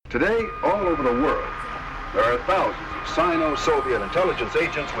Today, all over the world, there are thousands of Sino-Soviet intelligence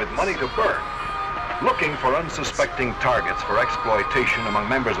agents with money to burn, looking for unsuspecting targets for exploitation among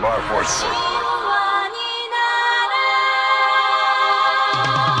members of our forces.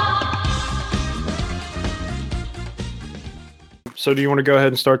 So do you want to go ahead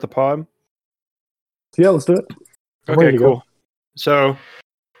and start the pod? Yeah, let's do it. Okay, cool. So,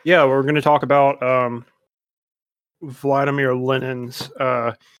 yeah, we're going to talk about Vladimir Lenin's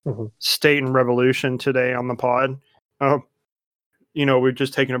State and Revolution today on the pod. We've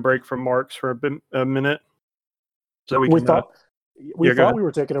just taken a break from Marx for a minute. So we thought we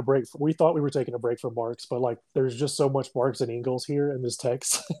were taking a break. We thought we were taking a break from Marx, but like, there's just so much Marx and Engels here in this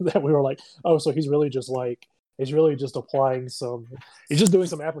text that we were like, oh, so he's really just applying some. He's just doing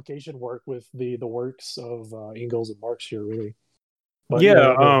some application work with the works of Engels and Marx here, really. But,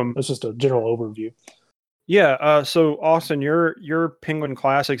 it's just a general overview. Yeah. So Austin, your Penguin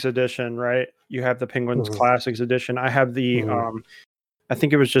Classics edition, right? You have the Penguins Classics edition. I have the. I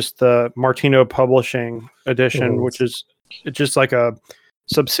think it was just the Martino Publishing edition, which is it's just like a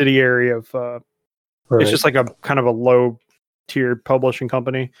subsidiary of. It's just like a kind of a low tier publishing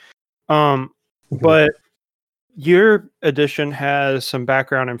company, but. Your edition has some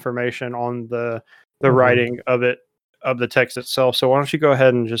background information on the writing of the text itself. So why don't you go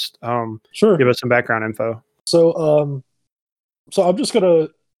ahead and just give us some background info? So I'm just gonna,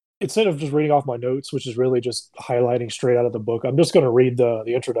 instead of just reading off my notes, which is really just highlighting straight out of the book, I'm just gonna read the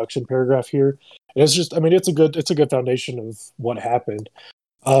introduction paragraph here. And it's just, it's a good foundation of what happened.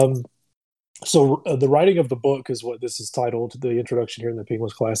 So the writing of the book is what this is titled, the introduction here in the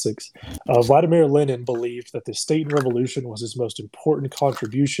Penguins Classics. Vladimir Lenin believed that the state and revolution was his most important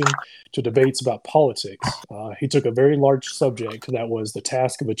contribution to debates about politics. He took a very large subject that was the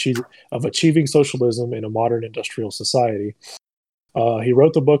task of achieving socialism in a modern industrial society. He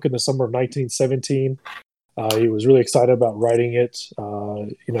wrote the book in the summer of 1917. He was really excited about writing it.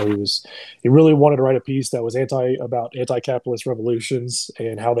 He really wanted to write a piece that was about anti-capitalist revolutions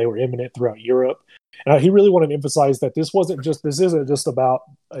and how they were imminent throughout Europe. He really wanted to emphasize that this isn't just about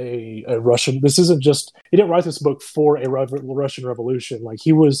a Russian. He didn't write this book for a Russian revolution.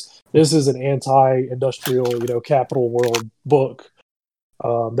 This is an anti-industrial, capital world book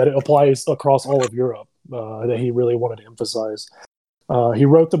that it applies across all of Europe. That he really wanted to emphasize. He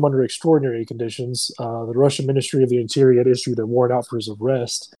wrote them under extraordinary conditions. The Russian Ministry of the Interior had issued a warrant out for his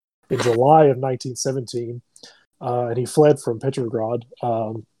arrest in July of 1917, and he fled from Petrograd,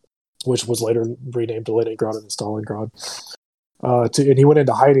 which was later renamed to Leningrad and Stalingrad. And he went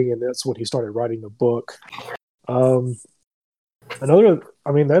into hiding, and that's when he started writing the book.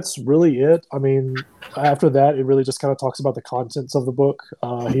 That's really it. After that, it really just kind of talks about the contents of the book.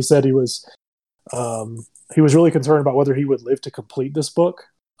 He said he was really concerned about whether he would live to complete this book,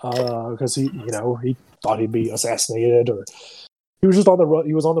 because he thought he'd be assassinated, or he was just on the run.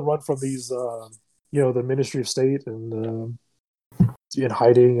 He was on the run from these, the Ministry of State and in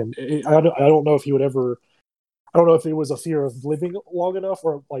hiding. And I don't know if he would ever. I don't know if it was a fear of living long enough,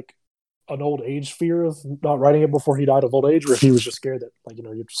 or like an old age fear of not writing it before he died of old age, or if he was just scared that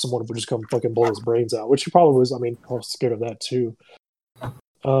someone would just come fucking blow his brains out, which he probably was. I was scared of that too.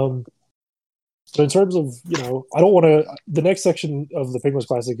 So in terms of, I don't want to. The next section of the Penguins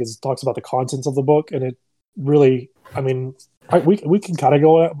Classic talks about the contents of the book, and it really, we can kind of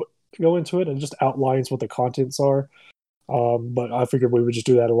go into it and just outlines what the contents are. But I figured we would just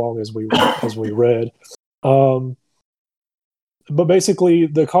do that along as we read. But basically,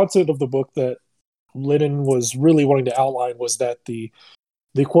 the content of the book that Lenin was really wanting to outline was that the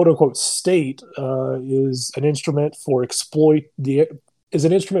quote unquote state is an instrument for the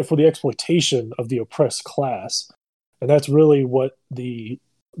exploitation of the oppressed class. And that's really what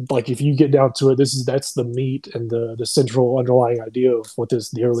if you get down to it, that's the meat and the central underlying idea of what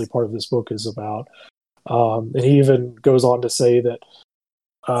the early part of this book is about. And he even goes on to say that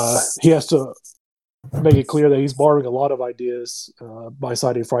he has to make it clear that he's borrowing a lot of ideas by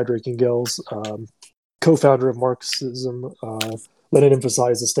citing Friedrich Engels, co-founder of Marxism. Lenin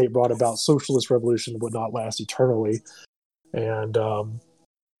emphasized the state brought about socialist revolution would not last eternally. And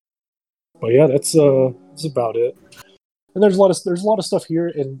but yeah, that's about it. And there's a lot of stuff here,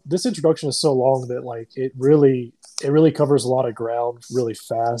 and this introduction is so long that it really covers a lot of ground really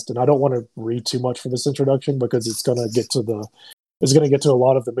fast. And I don't want to read too much for this introduction because it's gonna get to a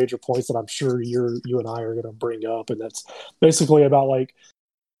lot of the major points that I'm sure you and I are gonna bring up, and that's basically about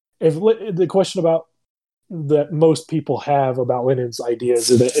if the question about that most people have about Lenin's ideas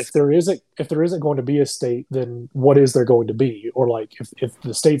is that if there isn't going to be a state, then what is there going to be? Or if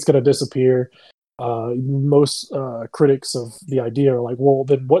the state's going to disappear, most critics of the idea are like, well,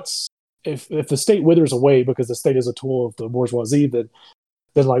 then what's if the state withers away because the state is a tool of the bourgeoisie, then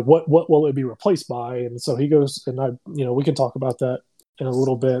like what will it be replaced by? And so he goes, and we can talk about that in a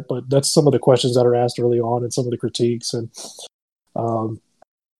little bit, but that's some of the questions that are asked early on and some of the critiques. And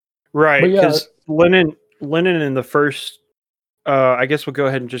right, because Lenin in the first, I guess we'll go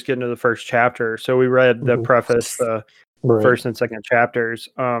ahead and just get into the first chapter. So we read the preface, the first and second chapters.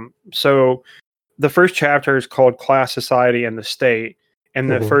 So the first chapter is called Class, Society, and the State. And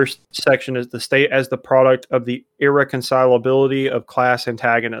the first section is the state as the product of the irreconcilability of class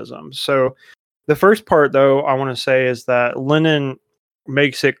antagonism. So the first part, though, I want to say is that Lenin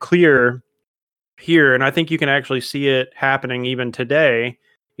makes it clear here, and I think you can actually see it happening even today.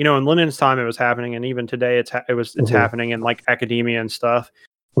 In Lenin's time it was happening, and even today it's happening in like academia and stuff.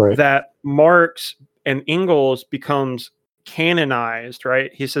 Right. That Marx and Engels becomes canonized,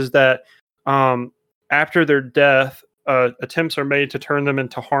 right? He says that after their death, attempts are made to turn them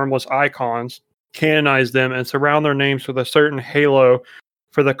into harmless icons, canonize them, and surround their names with a certain halo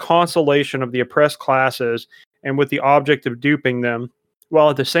for the consolation of the oppressed classes and with the object of duping them, while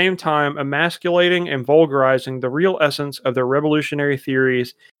at the same time emasculating and vulgarizing the real essence of their revolutionary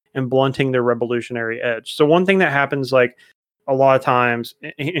theories and blunting their revolutionary edge. So one thing that happens like a lot of times,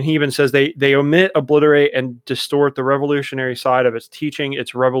 and he even says they omit, obliterate, and distort the revolutionary side of its teaching,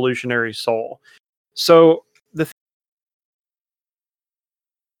 its revolutionary soul. So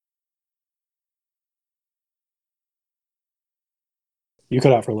you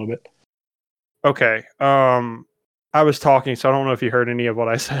cut out for a little bit. Okay. I was talking, so I don't know if you heard any of what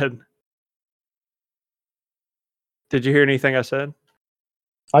I said. Did you hear anything I said?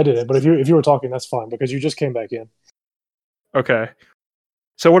 I didn't, but if you were talking, that's fine because you just came back in. Okay.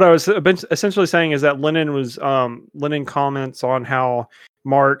 So what I was essentially saying is that Lenin comments on how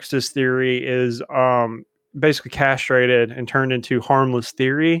Marx's theory is basically castrated and turned into harmless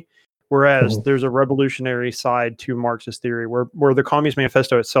theory, whereas there's a revolutionary side to Marxist theory where the Communist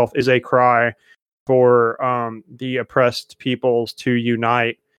Manifesto itself is a cry for the oppressed peoples to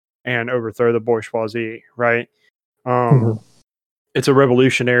unite and overthrow the bourgeoisie, right? It's a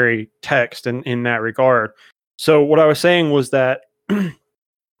revolutionary text in that regard. So what I was saying was that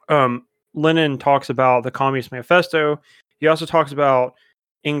Lenin talks about the Communist Manifesto. He also talks about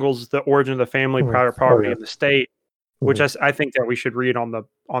Engels' The Origin of the Family, Private Property, and the State, which I think that we should read on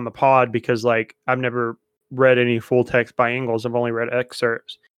the pod because like I've never read any full text by Engels. I've only read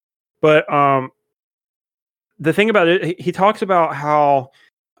excerpts. But the thing about it, he talks about how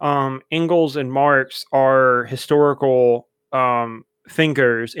Engels and Marx are historical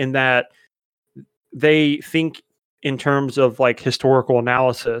thinkers in that they think in terms of like historical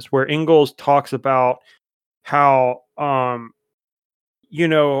analysis, where Engels talks about how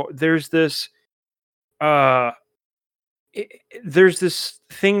there's this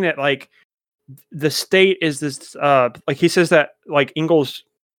thing that like the state is this like he says that like Engels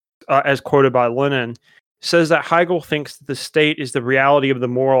as quoted by Lenin says that Hegel thinks the state is the reality of the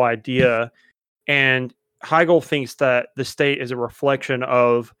moral idea, and Hegel thinks that the state is a reflection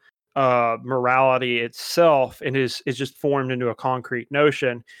of morality itself and is just formed into a concrete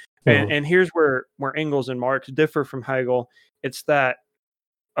notion. And here's where Engels and Marx differ from Hegel. It's that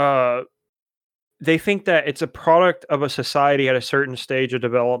they think that it's a product of a society at a certain stage of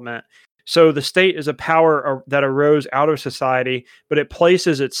development. So the state is a power that arose out of society, but it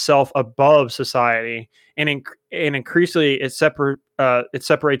places itself above society, and increasingly it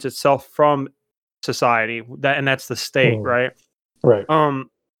separates itself from society. That's the state, right? Right.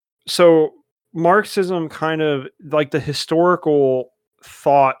 So Marxism kind of like the historical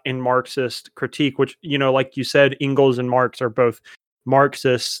thought in Marxist critique, which, like you said, Engels and Marx are both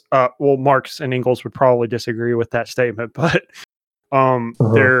Marxists. Well, Marx and Engels would probably disagree with that statement, but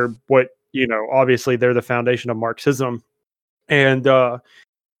they're obviously they're the foundation of Marxism. And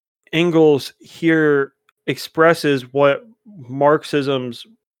Engels here expresses what Marxism's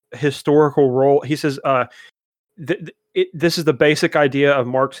historical role. He says, this is the basic idea of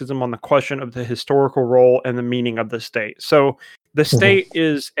Marxism on the question of the historical role and the meaning of the state. So the state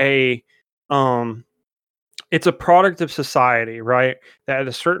is it's a product of society, right? That at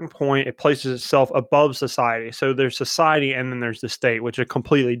a certain point it places itself above society. So there's society and then there's the state, which are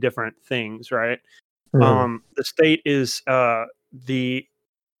completely different things, right? The state is I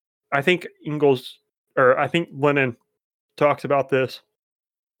think Engels, or I think Lenin talks about this,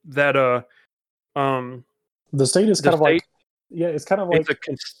 that the state is kind of like, it's kind of like it's a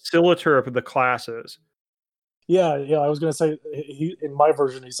conciliator of the classes. Yeah. I was going to say, in my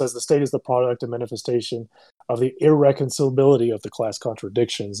version, he says the state is the product and manifestation of the irreconcilability of the class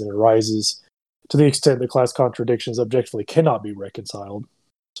contradictions, and it rises to the extent that class contradictions objectively cannot be reconciled.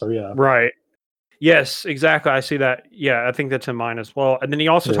 So yeah, Right. Yes, exactly. I see that. Yeah, I think that's in mine as well. And then he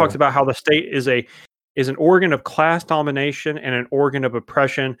also talks about how the state is an organ of class domination and an organ of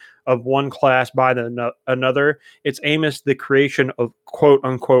oppression of one class by another. Its aim is the creation of quote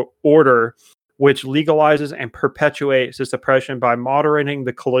unquote order, which legalizes and perpetuates this oppression by moderating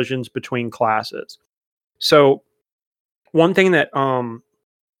the collisions between classes. So one thing that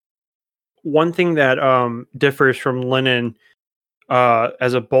differs from Lenin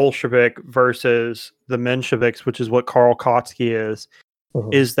as a Bolshevik versus the Mensheviks, which is what Karl Kautsky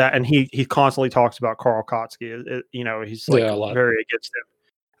is that, and he constantly talks about Karl Kautsky. He's like very against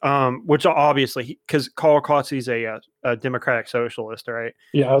him, which obviously because Karl Kautsky is a democratic socialist, right?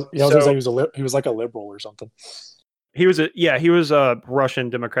 Yeah, I was gonna say he was like a liberal or something. He was a Russian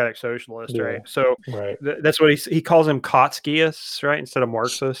democratic socialist, right? So that's what he calls him Kautskyists, right, instead of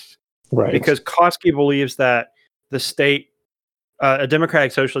Marxists, right? Because Kautsky believes that the state, a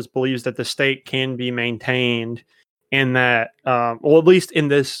democratic socialist believes that the state can be maintained, in that, well, at least in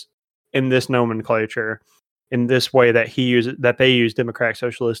this nomenclature, in this way that they use democratic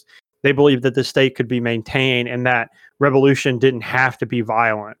socialists, they believe that the state could be maintained and that revolution didn't have to be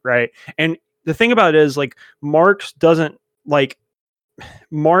violent, right? And the thing about it is, like, Marx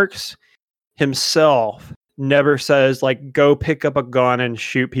himself never says, like, go pick up a gun and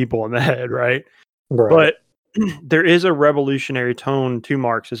shoot people in the head, right? But there is a revolutionary tone to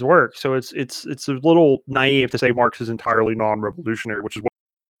Marx's work, so it's a little naive to say Marx is entirely non-revolutionary, which is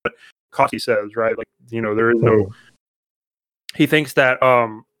what Kautsky says, right? Like, there is no. He thinks that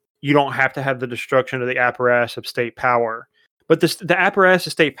you don't have to have the destruction of the apparatus of state power. But the apparatus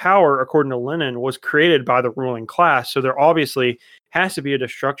of state power, according to Lenin, was created by the ruling class, so there obviously has to be a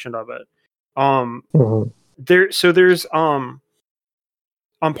destruction of it. There's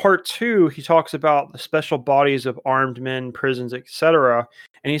on part 2, he talks about the special bodies of armed men, prisons, etc.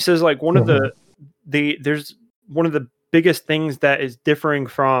 And he says, like, one of the biggest things that is differing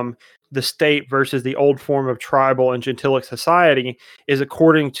from the state versus the old form of tribal and gentilic society is,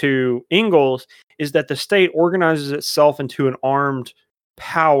 according to Engels, is that the state organizes itself into an armed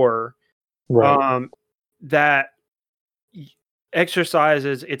power that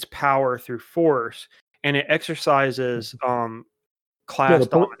exercises its power through force, and it exercises class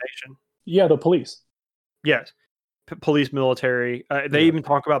domination. The police. Yes. Police, military. They even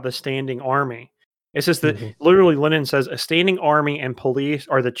talk about the standing army. It says that literally Lenin says a standing army and police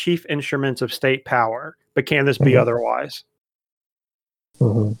are the chief instruments of state power, but can this be otherwise?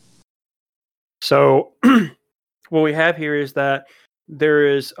 So what we have here is that there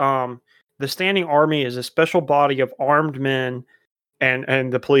is the standing army is a special body of armed men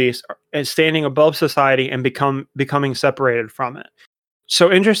and the police and standing above society and becoming separated from it.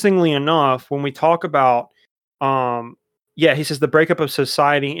 So interestingly enough, when we talk about he says the breakup of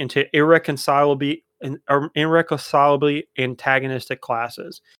society into irreconcilably antagonistic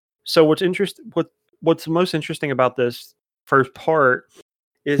classes. So what's most interesting about this first part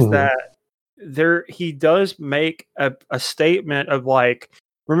is that he does make a statement of, like,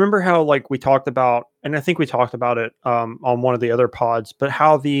 remember how, like, we talked about, and I think we talked about it on one of the other pods, but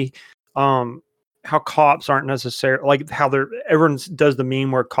how the how cops aren't necessarily, like, how everyone does the meme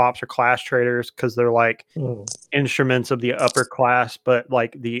where cops are class traders because they're like instruments of the upper class, but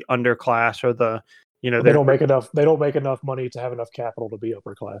like the underclass or the they don't make enough money to have enough capital to be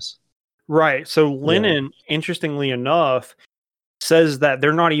upper class. Right. So Lenin, interestingly enough, says that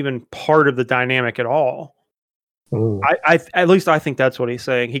they're not even part of the dynamic at all. I at least I think that's what he's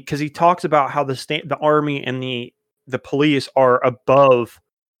saying. Because he talks about how the army and the police are above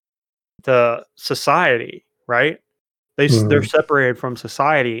the society, right? They're separated from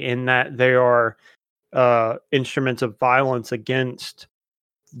society in that they are instruments of violence against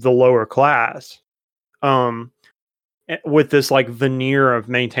the lower class, with this, like, veneer of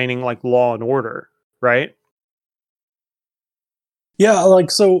maintaining, like, law and order, right? Yeah, like,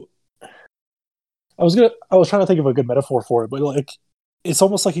 so I was trying to think of a good metaphor for it, but, like, it's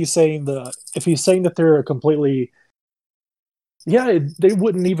almost like he's saying if he's saying that they're a completely, they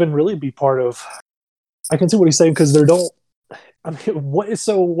wouldn't even really be part of. I can see what he's saying, because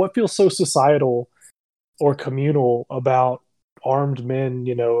what feels so societal or communal about armed men,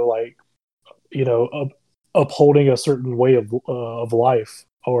 upholding a certain way of life,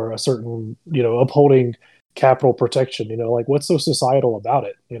 or a certain, upholding capital protection, like, what's so societal about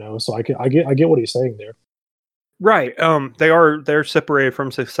it, so I get what he's saying there. Right. They're separated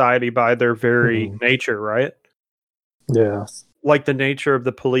from society by their very nature, right? Yeah. Like, the nature of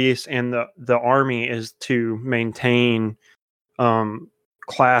the police and the army is to maintain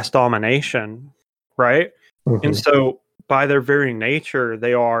class domination, right? Mhm. And so by their very nature,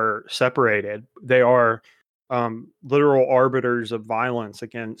 they are separated. They are literal arbiters of violence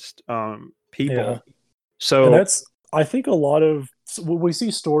against people. Yeah. And So that's, I think, a lot of when we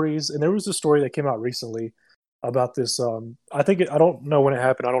see stories, and there was a story that came out recently about this. I think I don't know when it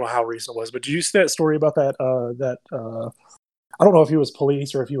happened. I don't know how recent it was, but did you see that story about that? I don't know if he was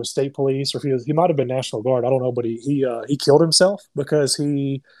police or if he was state police or if he might have been National Guard. I don't know, but he killed himself because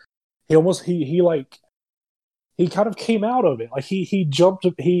he almost he kind of came out of it. Like he jumped,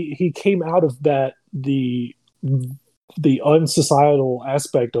 he came out of that the unsocietal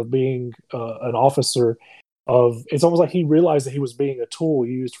aspect of being an officer. Of It's almost like he realized that he was being a tool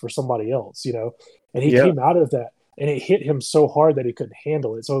used for somebody else, and he yeah, came out of that, and it hit him so hard that he couldn't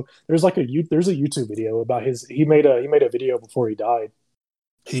handle it. So there's there's a YouTube video about he made a video before he died.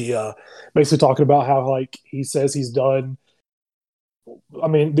 He basically talking about how, like, he says he's done. I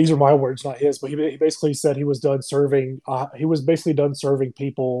mean, these are my words, not his, but he basically said he was done serving. He was basically done serving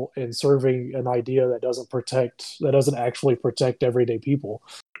people and serving an idea that doesn't actually protect everyday people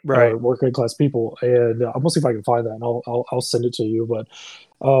right. or working class people. And I'm gonna see if I can find that, and I'll send it to you. But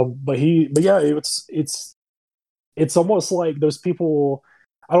yeah, it's almost like those people.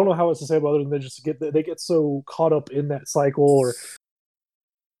 I don't know how else to say about other than they get so caught up in that cycle, or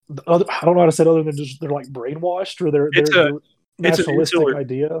I don't know how to say it other than just they're like brainwashed, or they're It's an nationalistic insular,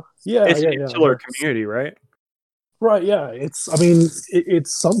 idea. Yeah, it's an yeah, insular yeah. community, right? Right, yeah. I mean,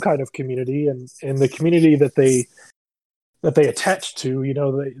 it's some kind of community, and the community that they attach to,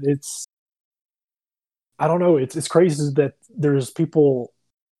 it's, I don't know, it's crazy that there's people,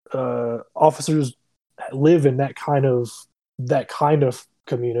 officers live in that kind of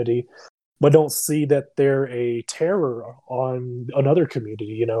community, but don't see that they're a terror on another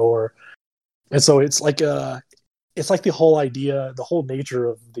community, or, and so it's like the whole idea, the whole nature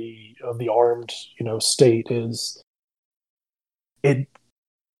of the armed, state is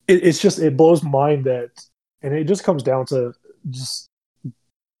it's just, it blows my mind that, and it just comes down to just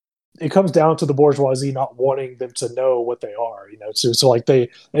it comes down to the bourgeoisie not wanting them to know what they are, so like they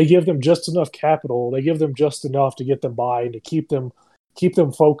give them just enough capital, they give them just enough to get them by and to keep them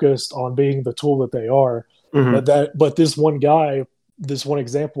focused on being the tool that they are. Mhm. But this one guy, this one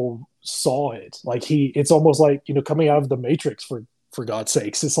example saw it, like it's almost like, coming out of the Matrix, for God's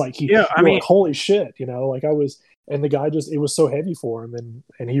sakes. It's like Yeah, I you're mean, like, holy shit, like I was, and the guy just, it was so heavy for him,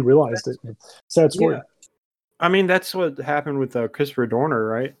 and he realized it. Sad story. yeah, I mean that's what happened with Christopher Dorner,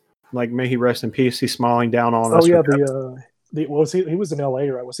 right? Like, may he rest in peace. He's smiling down on Oh us. yeah, was he was in LA,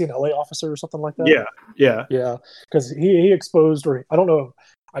 right? Was he an LA officer or something like that? Yeah, yeah, Yeah, because he exposed, or I don't know,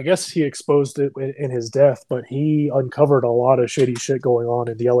 I guess he exposed it in his death, but he uncovered a lot of shady shit going on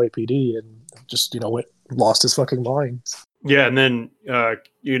in the LAPD, and just, lost his fucking mind. yeah, and then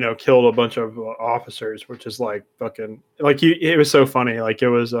killed a bunch of officers, which is like fucking like it was so funny. Like, it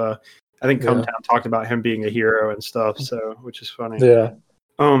was I think Come Yeah. Town talked about him being a hero and stuff, so which is funny. Yeah.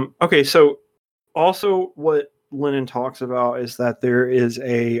 Okay, so also what Lenin talks about is that there is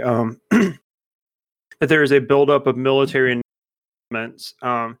a buildup of military that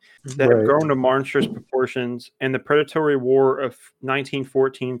have Right. grown to monstrous proportions, and the predatory war of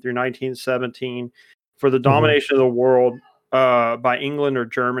 1914 through 1917 for the domination of the world by England or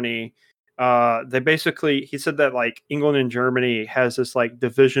Germany. They basically, he said that like England and Germany has this like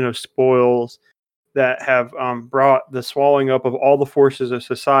division of spoils that have brought the swallowing up of all the forces of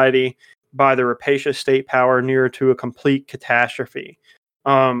society by the rapacious state power near to a complete catastrophe.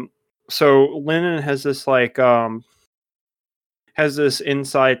 So Lenin has this like has this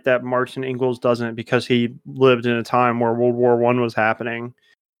insight that Martin Engels doesn't, because he lived in a time where World War I was happening.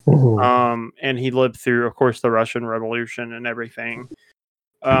 Mhm. And he lived through, of course, the Russian Revolution and everything.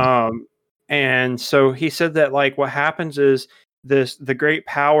 And so he said that like what happens is the great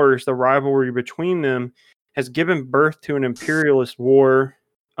powers, the rivalry between them has given birth to an imperialist war.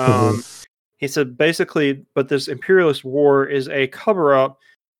 He said basically, but this imperialist war is a cover up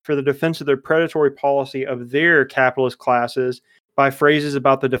for the defense of their predatory policy of their capitalist classes by phrases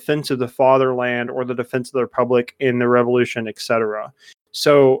about the defense of the fatherland or the defense of the republic in the revolution, etc.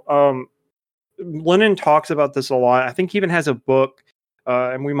 So Lenin talks about this a lot. I think he even has a book,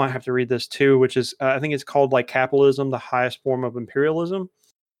 and we might have to read this too, which is I think it's called like Capitalism, the Highest Form of Imperialism.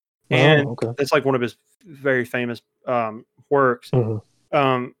 And Oh, okay. that's like one of his very famous works.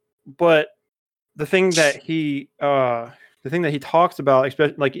 Mhm. But the thing that he talks about,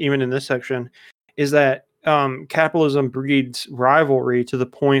 especially like even in this section, is that capitalism breeds rivalry to the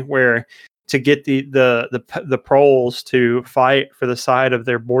point where to get the proles to fight for the side of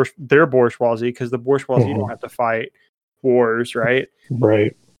their bourgeoisie, because the bourgeoisie don't have to fight wars, right?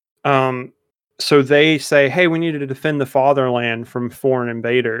 Right. so they say, hey, we need to defend the fatherland from foreign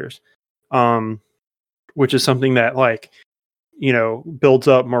invaders, which is something that, like, you know, builds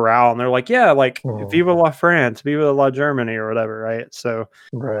up morale. And they're like, yeah, like, Viva la France, Viva la Germany, or whatever, right? So,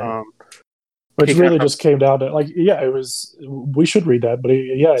 right. Which really just came down to, like, yeah, it was, we should read that, but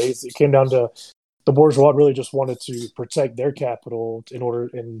it came down to the bourgeois really just wanted to protect their capital in order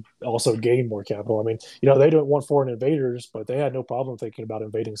and also gain more capital. I mean, you know, they don't want foreign invaders, but they had no problem thinking about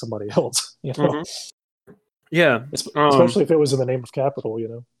invading somebody else, you know? Mm-hmm. Yeah. Especially if it was in the name of capital, you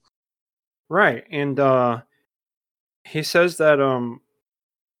know? Right. And he says that,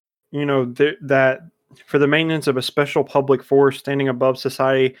 you know, that for the maintenance of a special public force standing above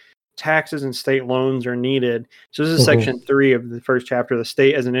society, taxes and state loans are needed. So this is section 3 of the first chapter, the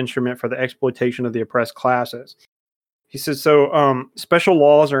state as an instrument for the exploitation of the oppressed classes. He says, so special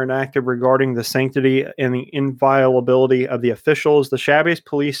laws are enacted regarding the sanctity and the inviolability of the officials. The shabbiest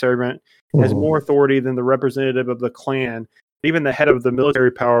police servant has more authority than the representative of the clan. Even the head of the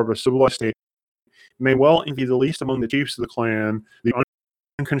military power of a civilized state may well envy the least among the chiefs of the clan the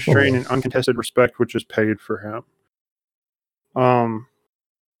unconstrained and uncontested respect which is paid for him.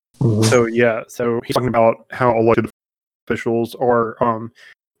 So yeah, so he's talking about how elected officials are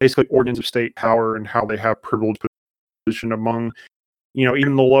basically organs of state power and how they have privileged position among, you know,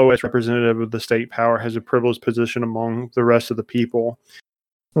 even the lowest representative of the state power has a privileged position among the rest of the people.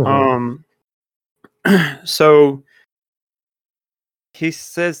 So he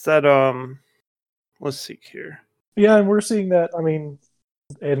says that let's see here. Yeah, and we're seeing that. I mean,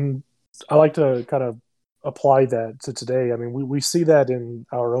 and I like to kind of apply that to today. I mean, we see that in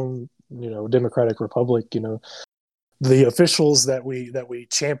our own, you know, democratic republic. You know, the officials that we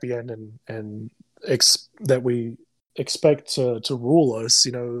champion and that we expect to rule us.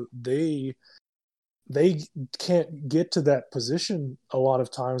 You know, they can't get to that position a lot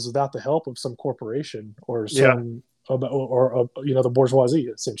of times without the help of some corporation or some or you know, the bourgeoisie.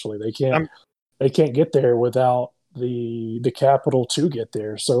 Essentially, they can't get there without the capital to get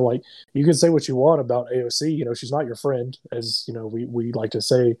there. So, like, you can say what you want about AOC, you know, she's not your friend, as you know, we like to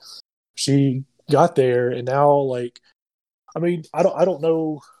say. She got there, and now, like, I mean, I don't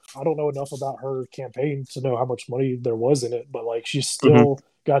know enough about her campaign to know how much money there was in it, but like, she still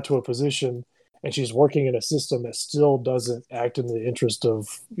got to a position, and she's working in a system that still doesn't act in the interest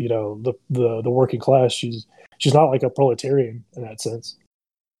of, you know, the working class. She's not like a proletarian in that sense.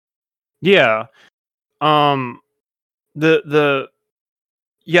 Yeah. The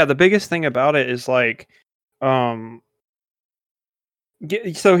biggest thing about it is, like, so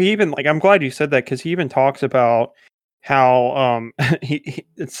he even, like, I'm glad you said that, because he even talks about how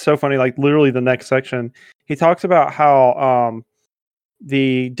it's so funny, like, literally the next section he talks about how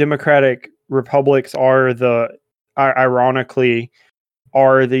the democratic republics are ironically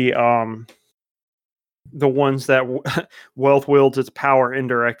the ones that wealth wields its power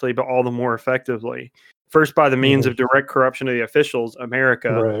indirectly, but all the more effectively. First, by the means of direct corruption of the officials,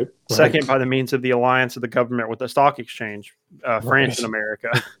 America. Right. Second, by the means of the alliance of the government with the stock exchange, France and America.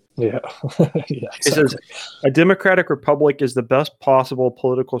 Yeah. Yeah, exactly. It says, a democratic republic is the best possible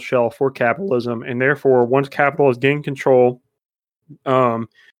political shell for capitalism, and therefore, once capital has gained control, you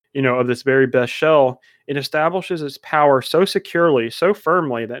know, of this very best shell, it establishes its power so securely, so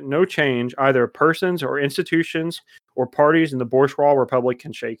firmly, that no change, either persons or institutions or parties in the bourgeois republic,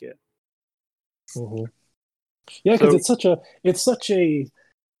 can shake it. Yeah, because it's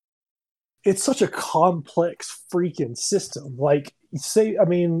such a complex freaking system. Like, say, I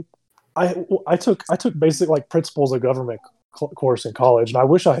mean, I took basic, like, principles of government course in college, and I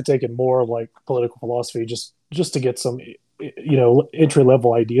wish I had taken more, like, political philosophy just to get some, you know, entry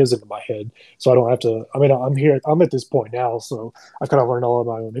level ideas into my head, so I don't have to. I mean, I'm at this point now, so I kind of learned all on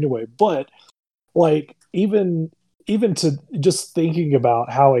my own anyway. But, like, even to just thinking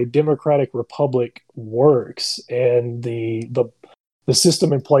about how a democratic republic works, and the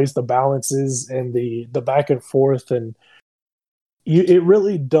system in place, the balances, and the back and forth, and it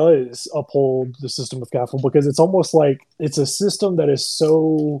really does uphold the system of capital, because it's almost like it's a system that is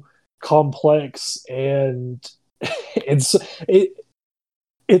so complex, and it's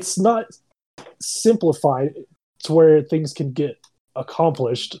not simplified to where things can get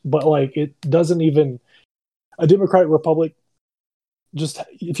accomplished, but, like, it doesn't even. A democratic republic, just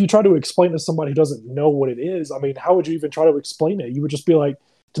if you try to explain to somebody who doesn't know what it is, I mean, how would you even try to explain it? You would just be like,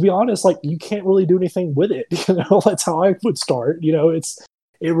 to be honest, like, you can't really do anything with it. You know, that's how I would start. You know, it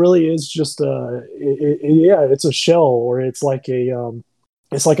really is just it's a shell, or it's like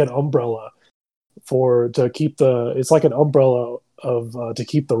it's like an umbrella to keep the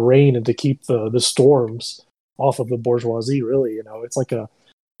rain and to keep the storms off of the bourgeoisie. Really, you know, it's like a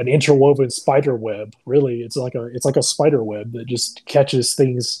an interwoven spider web. Really, it's like a spider web that just catches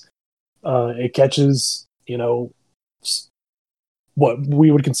things. It catches, what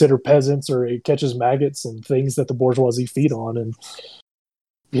we would consider peasants, or it catches maggots and things that the bourgeoisie feed on. And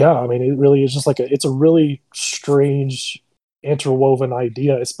yeah, I mean, it really is just it's a really strange interwoven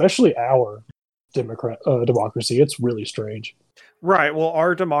idea, especially our democracy. It's really strange. Right. Well,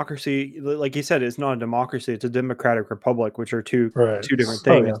 our democracy, like you said, is not a democracy. It's a democratic republic, which are two different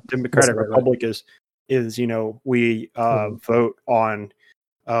things. Yeah. Democratic republic is we vote on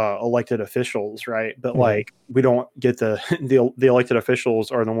elected officials, right? But like we don't get the elected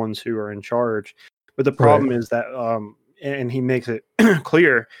officials are the ones who are in charge. But the problem is that and he makes it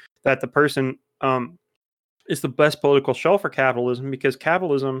clear that the person is the best political shell for capitalism, because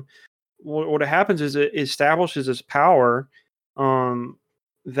capitalism, what happens is it establishes this power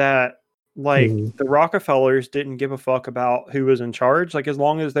that like the Rockefellers didn't give a fuck about who was in charge, like as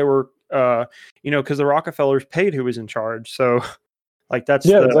long as they were because the Rockefellers paid who was in charge. So like that's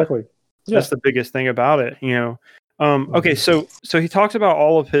that's the biggest thing about it, okay, so he talks about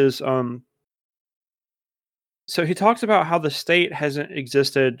all of his so he talks about how the state hasn't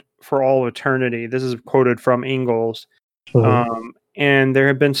existed for all eternity. This is quoted from Engels. And there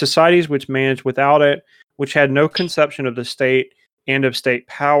have been societies which managed without it, which had no conception of the state and of state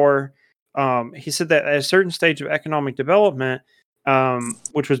power. He said that at a certain stage of economic development,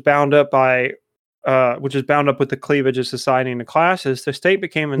 which is bound up with the cleavage of society into classes, the state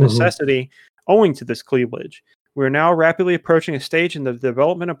became a necessity owing to this cleavage. We are now rapidly approaching a stage in the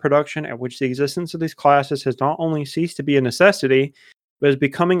development of production at which the existence of these classes has not only ceased to be a necessity, but is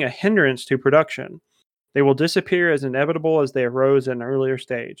becoming a hindrance to production. They will disappear as inevitable as they arose at an earlier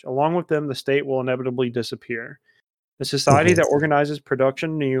stage. Along with them, the state will inevitably disappear. The society that organizes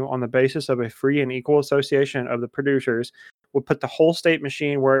production anew on the basis of a free and equal association of the producers will put the whole state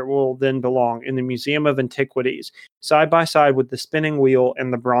machine where it will then belong, in the Museum of Antiquities, side by side with the spinning wheel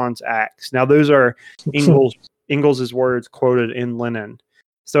and the bronze axe. Now, those are Engels's words quoted in Lenin.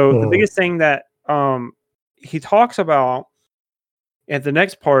 So the biggest thing that he talks about at the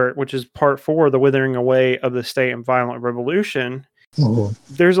next part, which is part 4, the withering away of the state and violent revolution,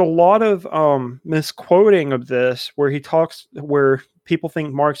 there's a lot of misquoting of this where people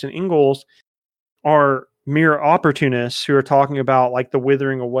think Marx and Engels are mere opportunists who are talking about like the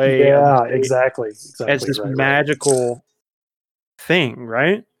withering away of the state exactly as this magical thing,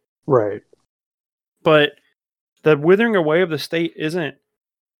 right? Right. But the withering away of the state isn't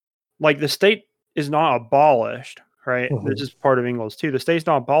like, the state is not abolished, right? This is part of Engels too. The state's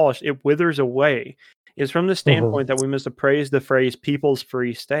not abolished, it withers away. It's from the standpoint that we must appraise the phrase people's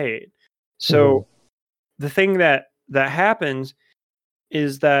free state. So the thing that happens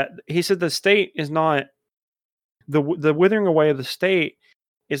is that he said the state is not the withering away of the state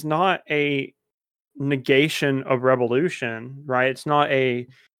is not a negation of revolution, right? It's not a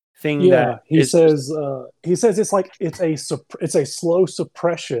thing that he says it's like it's a slow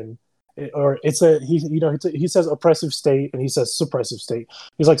suppression, or he says oppressive state and he says suppressive state.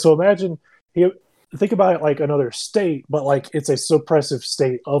 He's like, so imagine think about it like another state, but like it's a suppressive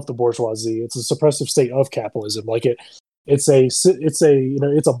state of the bourgeoisie. It's a suppressive state of capitalism. Like it's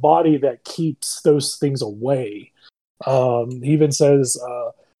a body that keeps those things away. He even says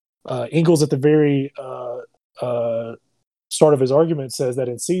Engels at the very start of his argument says that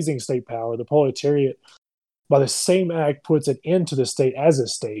in seizing state power, the proletariat, by the same act, puts an end to the state as a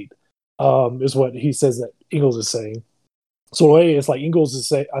state. Is what he says that Engels is saying. So the way it's like Engels is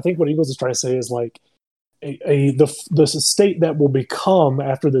saying, I think what Engels is trying to say is like the state that will become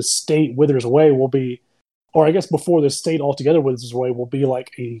after the state withers away will be, or I guess before the state altogether withers away, will be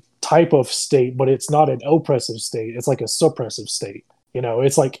like a type of state, but it's not an oppressive state. It's like a suppressive state.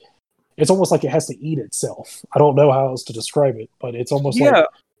 It's like, it's almost like it has to eat itself. I don't know how else to describe it, but it's almost like,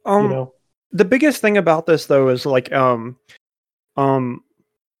 the biggest thing about this though is like,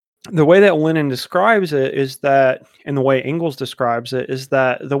 the way that Lenin describes it is that, and the way Engels describes it is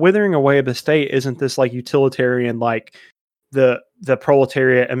that the withering away of the state isn't this like utilitarian, like the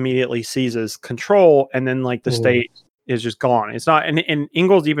proletariat immediately seizes control and then like the state is just gone. It's not, and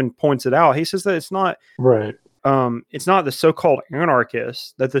Engels even points it out. He says that it's not right. It's not the so-called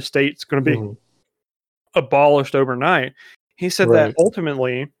anarchists that the state's going to be abolished overnight. He said that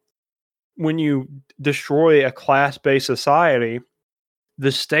ultimately, when you destroy a class-based society,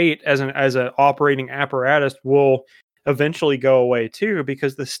 the state as an operating apparatus will eventually go away too,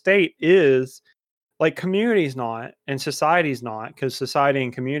 because the state is like, community's not and society's not, because society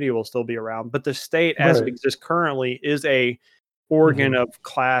and community will still be around, but the state as it exists currently is a organ of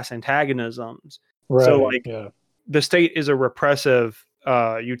class antagonisms. So like the state is a repressive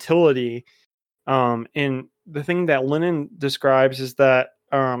utility. And the thing that Lenin describes is that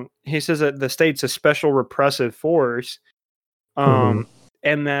he says that the state's a special repressive force, and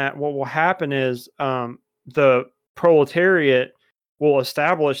that what will happen is the proletariat will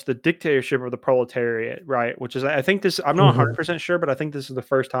establish the dictatorship of the proletariat, right? Which is, I think this, I'm not 100% sure, but I think this is the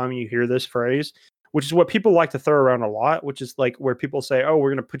first time you hear this phrase, which is what people like to throw around a lot, which is like where people say, oh, we're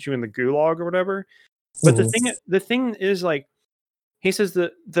going to put you in the gulag or whatever. But the thing is, like, he says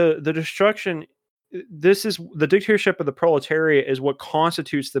that the destruction, this is the dictatorship of the proletariat is what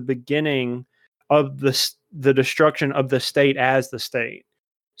constitutes the beginning of the destruction of the state as the state.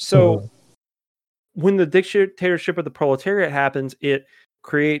 So when the dictatorship of the proletariat happens, it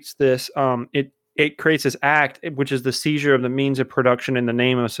creates this it creates this act, which is the seizure of the means of production in the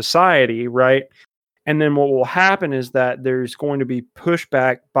name of society, right? And then what will happen is that there's going to be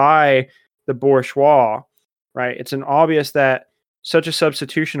pushback by the bourgeois, right? It's an obvious that such a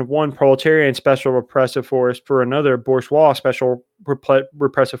substitution of one proletarian special repressive force for another bourgeois special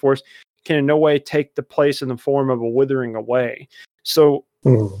repressive force can in no way take the place in the form of a withering away. So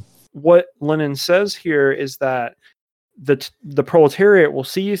what Lenin says here is that the proletariat will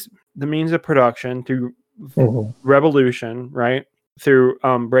seize the means of production through revolution, right? Through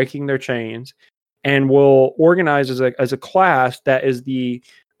breaking their chains, and will organize as a class that is the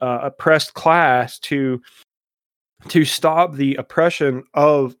oppressed class to stop the oppression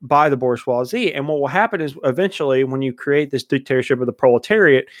by the bourgeoisie. And what will happen is eventually, when you create this dictatorship of the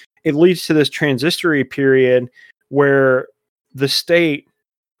proletariat, it leads to this transitory period where the state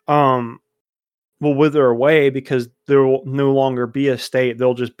will wither away because there will no longer be a state.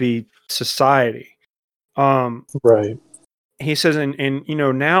 There'll just be society. Right. He says, and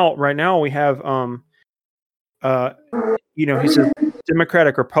right now we have, he said,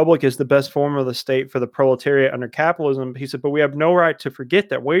 democratic republic is the best form of the state for the proletariat under capitalism. He said, but we have no right to forget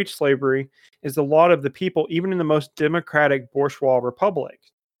that wage slavery is the lot of the people, even in the most democratic bourgeois republic.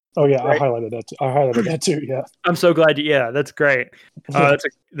 Oh yeah, right? I highlighted that too. Yeah, I'm so glad. Yeah, that's great.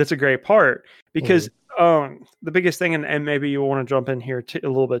 That's a great part, because the biggest thing, and maybe you want to jump in here a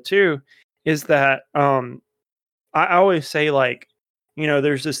little bit too, is that I always say, like,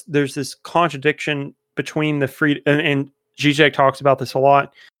 there's this contradiction between the freedom, and Zizek talks about this a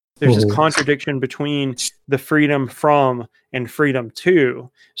lot. There's this contradiction between the freedom from and freedom to.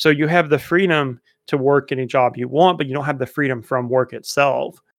 So you have the freedom to work any job you want, but you don't have the freedom from work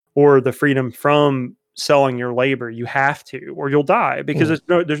itself, or the freedom from selling your labor. You have to, or you'll die, because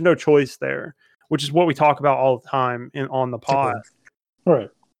there's no choice there, which is what we talk about all the time on the pod. Right.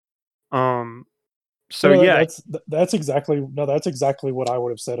 So yeah, that's exactly what I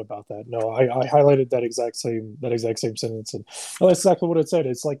would have said about that. No, I highlighted that exact same sentence, and that's exactly what it said.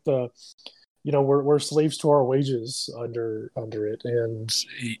 It's like we're slaves to our wages under it, and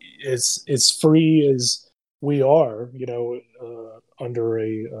it's free as we are, under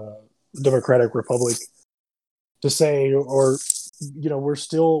a democratic republic, to say, or we're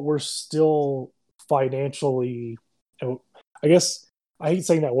still financially, I guess. I hate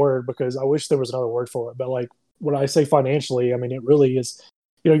saying that word because I wish there was another word for it. But like when I say financially, I mean, it really is,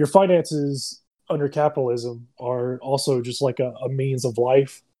 your finances under capitalism are also just like a means of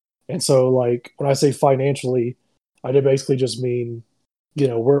life. And so like when I say financially, I did basically just mean,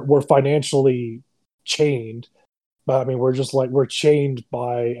 we're financially chained, but I mean, we're chained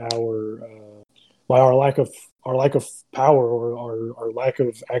by our lack of power, or our lack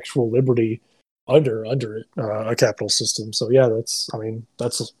of actual liberty under it, a capital system. So yeah, that's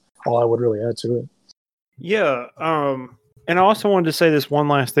all I would really add to it. Yeah. And I also wanted to say this one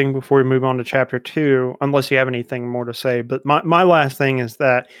last thing before we move on to chapter 2, unless you have anything more to say. But my last thing is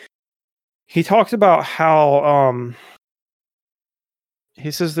that he talks about how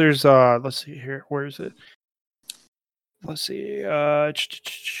he says there's let's see here, where is it? Let's see. I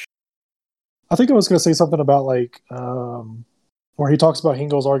think I was going to say something about like where he talks about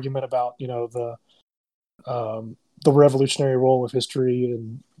Hengel's argument about the revolutionary role of history.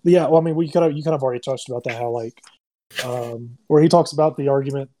 And yeah, well, I mean, you kind of already touched about that, how like where he talks about the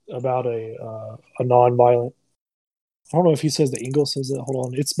argument about a non-violent. I don't know if he says that Engels says that. Hold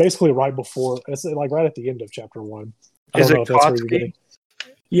on, it's basically right before. It's like right at the end of chapter 1. I don't know if that's where you're getting.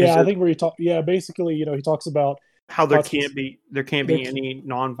 Yeah, I think where he talk. Yeah, basically, he talks about how there can't be any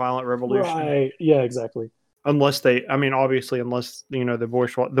non-violent revolution. Right. Yeah. Exactly. Unless obviously, unless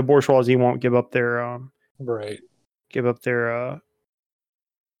the bourgeoisie won't give up their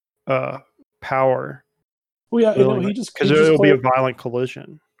power. Well, yeah, he just because there will be a violent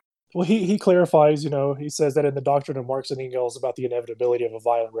collision. Well, he clarifies, he says that in the doctrine of Marx and Engels about the inevitability of a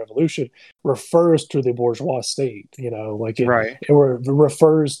violent revolution refers to the bourgeois state, like Right. it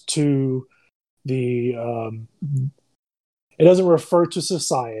refers to the, it doesn't refer to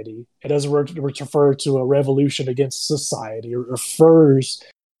society. It doesn't refer to a revolution against society. It refers,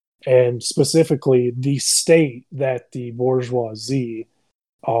 and specifically the state that the bourgeoisie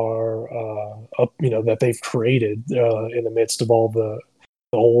are, that they've created in the midst of all the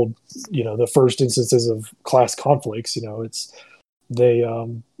old, the first instances of class conflicts. It's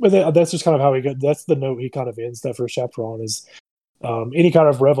that's just kind of how that's the note he kind of ends that first chapter on is any kind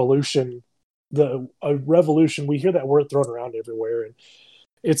of revolution. A revolution, we hear that word thrown around everywhere, and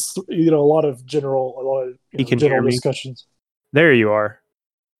it's a lot of general discussions. There you are.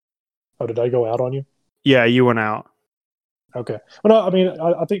 Oh, did I go out on you? Yeah, you went out. Okay. Well, no, I mean,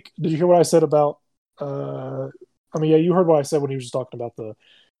 I think, did you hear what I said about? Yeah, you heard what I said when he was just talking about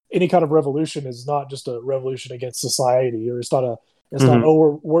any kind of revolution is not just a revolution against society, or it's not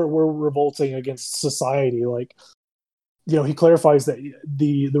we're revolting against society. Like, he clarifies that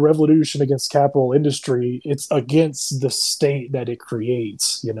the revolution against capital industry, it's against the state that it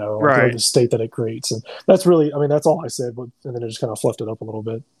creates, right. Or the state that it creates. And that's really, that's all I said, and then I just kind of fluffed it up a little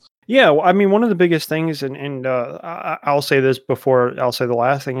bit. Yeah, well, I mean, one of the biggest things, and I'll say this before I'll say the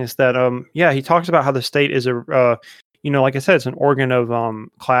last thing, is that he talks about how the state is like I said, it's an organ of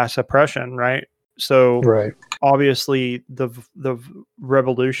class oppression, right? So right. Obviously the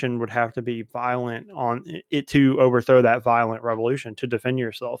revolution would have to be violent on it to overthrow that violent revolution, to defend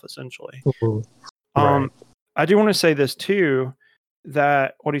yourself, essentially. Mm-hmm. Right. I do want to say this too,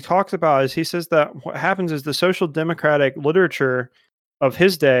 that what he talks about is, he says that what happens is the social democratic literature of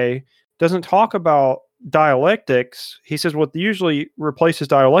his day doesn't talk about dialectics. He says what usually replaces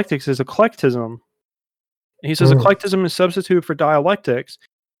dialectics is eclecticism. He says eclecticism is substitute for dialectics.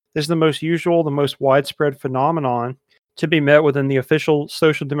 This is the most usual, the most widespread phenomenon to be met within the official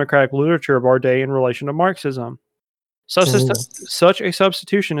social democratic literature of our day in relation to Marxism. Such a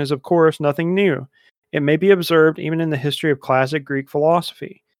substitution is, of course, nothing new. It may be observed even in the history of classic Greek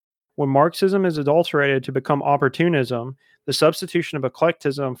philosophy. When Marxism is adulterated to become opportunism, the substitution of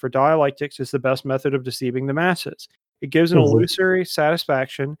eclecticism for dialectics is the best method of deceiving the masses. It gives an illusory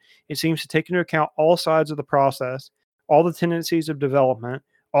satisfaction. It seems to take into account all sides of the process, all the tendencies of development,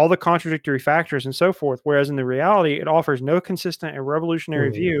 all the contradictory factors, and so forth, whereas in the reality, it offers no consistent and revolutionary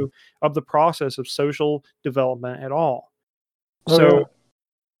view of the process of social development at all.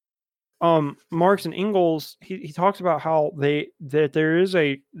 Marx and Engels, he talks about how that there is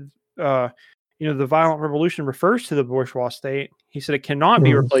the violent revolution refers to the bourgeois state. He said it cannot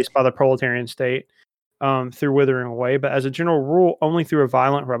be replaced by the proletarian state through withering away, but as a general rule, only through a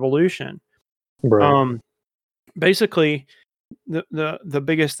violent revolution. Right. Basically, the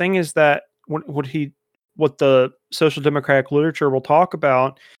biggest thing is that what the social democratic literature will talk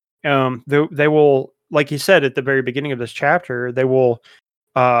about, they will, like he said at the very beginning of this chapter, they will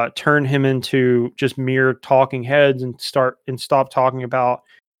turn him into just mere talking heads and stop talking about,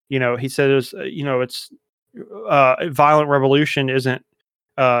 he says, it's violent revolution isn't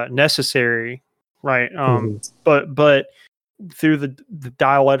necessary, right? But through the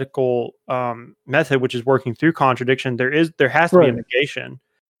dialectical method, which is working through contradiction, there has to be a negation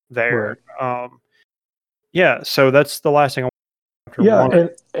there. Right. So that's the last thing I want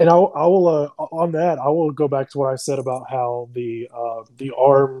to and I will on that, I will go back to what I said about how the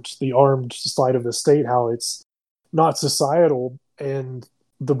armed side of the state, how it's not societal, and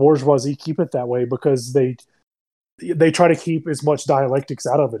the bourgeoisie keep it that way because they try to keep as much dialectics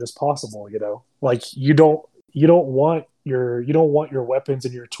out of it as possible. Like you don't want your weapons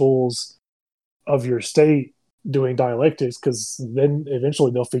and your tools of your state doing dialectics, because then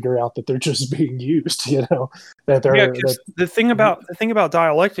eventually they'll figure out that they're just being used. That they're the thing about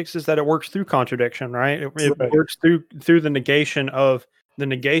dialectics is that it works through contradiction, right? It works through the negation of the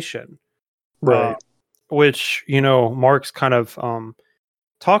negation, right? Which Marx kind of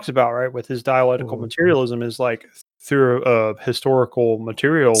talks about, right, with his dialectical materialism, is like through a historical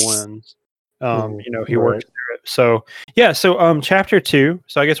material lens. He works through it. So chapter 2.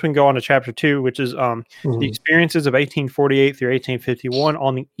 So I guess we can go on to chapter 2, which is the experiences of 1848 through 1851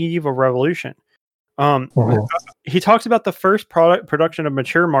 on the eve of revolution. He talks about the first production of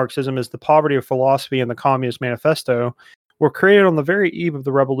mature Marxism as the Poverty of Philosophy and the Communist Manifesto were created on the very eve of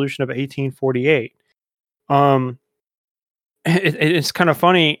the revolution of 1848. It's kind of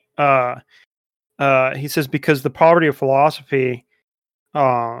funny. He says, because the Poverty of Philosophy,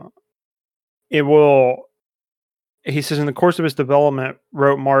 he says, in the course of its development,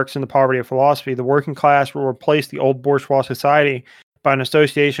 wrote Marx in The Poverty of Philosophy, the working class will replace the old bourgeois society by an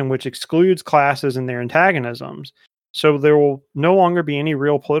association which excludes classes and their antagonisms. So there will no longer be any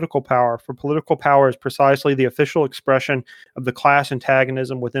real political power, for political power is precisely the official expression of the class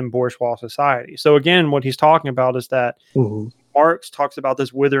antagonism within bourgeois society. So again, what he's talking about is that Marx talks about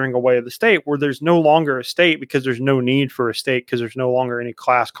this withering away of the state, where there's no longer a state because there's no need for a state because there's no longer any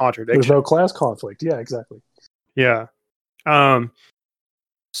class contradiction. There's no class conflict. Yeah, exactly. Yeah.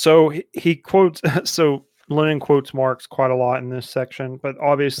 So he quotes, so Lenin quotes Marx quite a lot in this section, but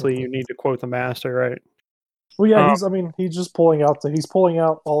obviously you need to quote the master, right? Well, yeah, he's just pulling out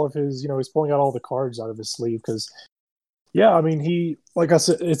all of his, he's pulling out all the cards out of his sleeve because, yeah, I mean, he, like I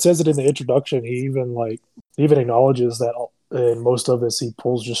said, it says it in the introduction. He even acknowledges that in most of this he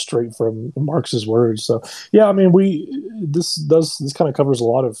pulls just straight from Marx's words. So, yeah, I mean, this kind of covers a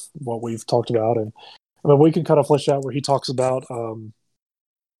lot of what we've talked about, and I mean, we can kind of flesh out where he talks about. I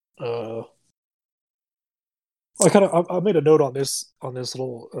made a note on this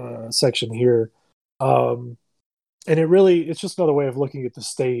little section here. And it's just another way of looking at the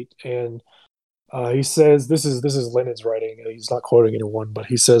state. And he says, this is Lenin's writing. He's not quoting anyone, but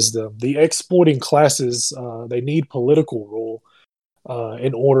he says the exploiting classes, they need political rule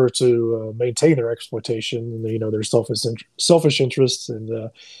in order to maintain their exploitation and their selfish interests and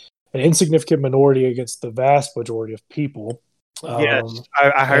an insignificant minority against the vast majority of people. Yes,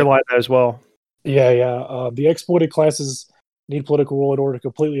 I highlight that as well. Yeah. The exploited classes need political rule in order to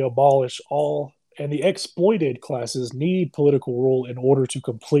completely abolish all. And the exploited classes need political rule in order to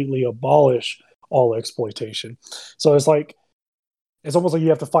completely abolish all exploitation. So it's almost like you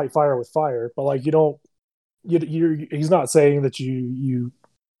have to fight fire with fire, but like he's not saying that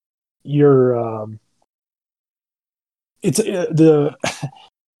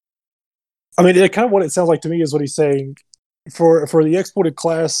I mean, kind of what it sounds like to me is what he's saying for the exploited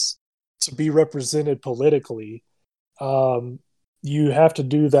class to be represented politically, you have to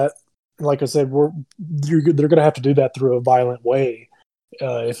do that. Like I said, they're going to have to do that through a violent way,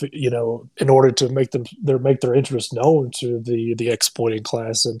 in order to make their interests known to the exploiting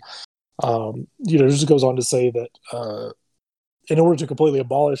class. And it just goes on to say that in order to completely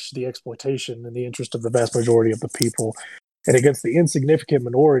abolish the exploitation in the interest of the vast majority of the people, and against the insignificant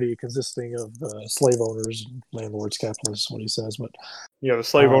minority consisting of slave owners, landlords, capitalists, what he says. But yeah, the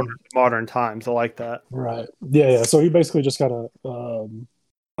slave owners of modern times. I like that. Right. Yeah. So he basically just kind of.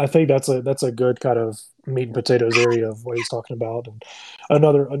 I think that's a good kind of meat and potatoes area of what he's talking about, and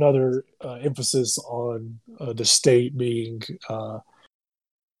another emphasis on the state being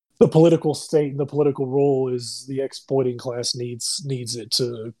the political state and the political role is the exploiting class needs it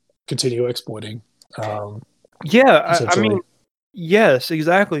to continue exploiting. I mean, yes,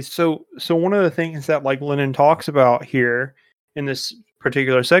 exactly. So one of the things that like Lenin talks about here in this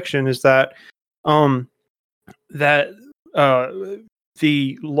particular section is that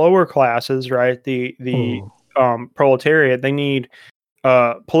the lower classes, right, the proletariat, they need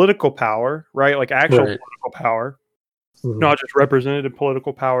political power, right, like actual political power, not just representative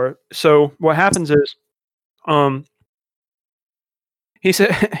political power. So what happens is, he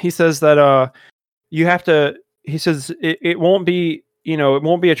says that you have to. He says it won't be, it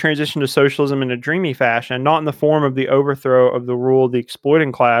won't be a transition to socialism in a dreamy fashion, not in the form of the overthrow of the rule of the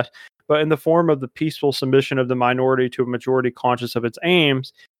exploiting class, but in the form of the peaceful submission of the minority to a majority conscious of its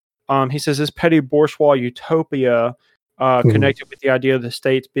aims. He says this petty bourgeois utopia connected with the idea of the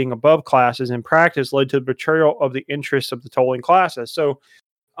states being above classes in practice led to the betrayal of the interests of the toiling classes. So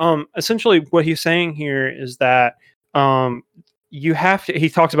essentially what he's saying here is that you have to, he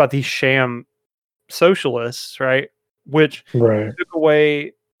talks about these sham socialists, right? Which took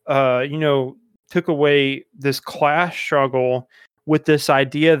away, took away this class struggle with this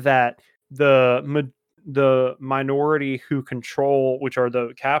idea that the minority who control, which are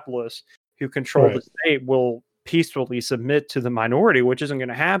the capitalists who control the state, will peacefully submit to the minority, which isn't going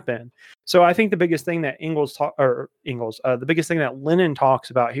to happen. So I think the biggest thing that the biggest thing that Lenin talks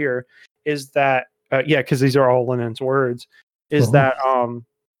about here is that, because these are all Lenin's words, is that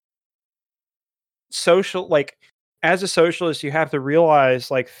social, like as a socialist, you have to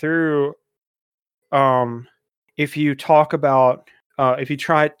realize, like through, if you talk about, if you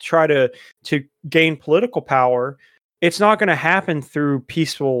try to gain political power, it's not going to happen through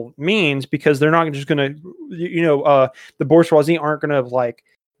peaceful means, because they're not just going to, the bourgeoisie aren't going to like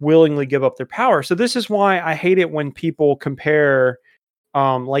willingly give up their power. So this is why I hate it when people compare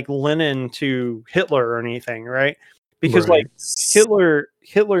like Lenin to Hitler or anything, right? Because like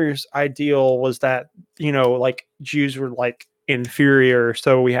Hitler's ideal was that, like Jews were like inferior,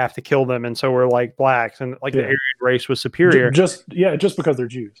 so we have to kill them, and so we're like blacks, and like the Aryan race was superior. Just because they're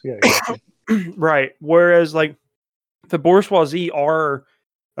Jews. Yeah, exactly. Right. Whereas like the bourgeoisie are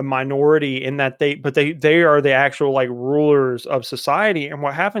a minority in that they are the actual like rulers of society. And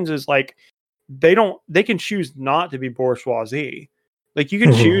what happens is like they can choose not to be bourgeoisie. Like you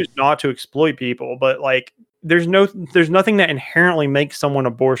can choose not to exploit people, but like there's nothing that inherently makes someone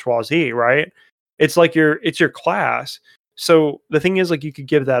a bourgeoisie, right? It's like it's your class. So the thing is, like, you could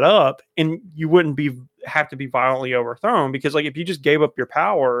give that up and you wouldn't have to be violently overthrown, because like if you just gave up your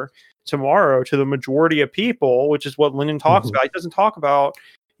power tomorrow to the majority of people, which is what Lenin talks about. He doesn't talk about,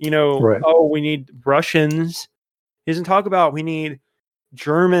 oh, we need Russians. He doesn't talk about we need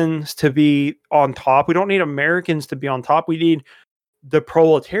Germans to be on top. We don't need Americans to be on top. We need the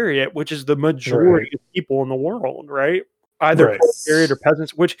proletariat, which is the majority of people in the world, right? Either proletariat or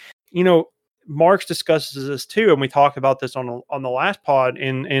peasants, which, Marx discusses this too, and we talked about this on the last pod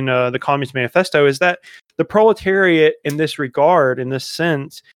in the Communist Manifesto, is that the proletariat in this regard, in this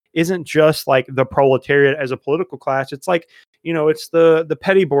sense, isn't just like the proletariat as a political class. It's like, it's the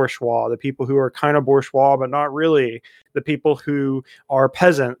petty bourgeois, the people who are kind of bourgeois, but not really, the people who are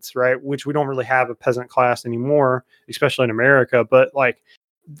peasants, right? Which we don't really have a peasant class anymore, especially in America. But like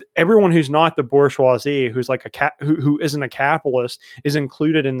everyone who's not the bourgeoisie, who's like who isn't a capitalist, is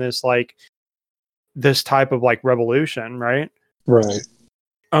included in this, like this type of like revolution, right? Right.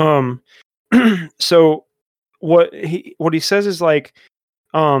 So what he says is like,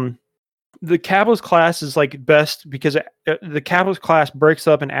 the capitalist class is like best because the capitalist class breaks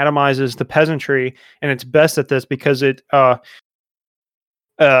up and atomizes the peasantry, and it's best at this because it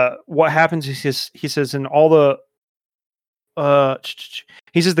what happens is he says in all the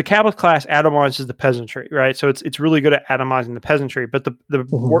he says the capitalist class atomizes the peasantry, right? So it's really good at atomizing the peasantry, but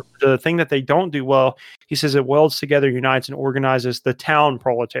the thing that they don't do well, he says it welds together, unites, and organizes the town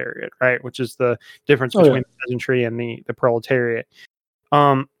proletariat, right? Which is the difference between the peasantry and the proletariat.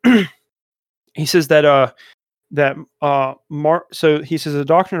 He says that so he says the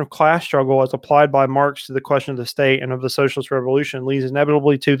doctrine of class struggle as applied by Marx to the question of the state and of the socialist revolution leads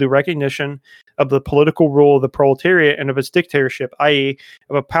inevitably to the recognition of the political rule of the proletariat and of its dictatorship, i.e.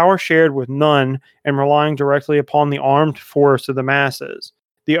 of a power shared with none and relying directly upon the armed force of the masses.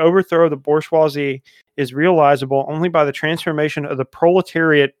 The overthrow of the bourgeoisie is realizable only by the transformation of the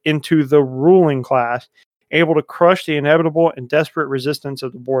proletariat into the ruling class, able to crush the inevitable and desperate resistance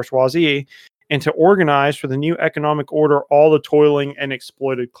of the bourgeoisie, and to organize for the new economic order all the toiling and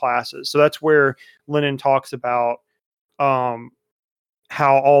exploited classes. So that's where Lenin talks about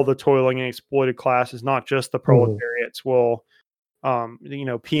how all the toiling and exploited classes, not just the proletariats, will,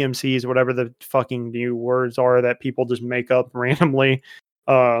 PMCs, whatever the fucking new words are that people just make up randomly.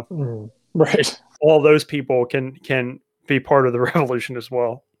 Right. All those people can be part of the revolution as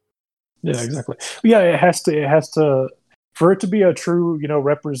well. Yeah, exactly. Yeah, it has to, for it to be a true,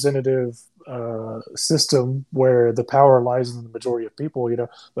 representative system where the power lies in the majority of people,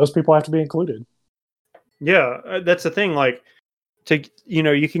 those people have to be included. Yeah, that's the thing. Like,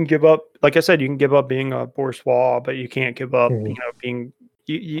 you can give up, like I said, you can give up being a bourgeois, but you can't give up, being,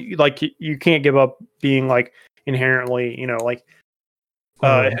 you can't give up being like inherently,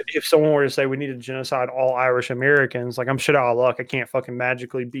 if someone were to say we need to genocide all Irish Americans, like I'm shit out of luck. I can't fucking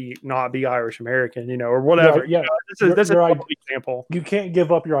magically not be Irish American, or whatever. Yeah, that's a example. You can't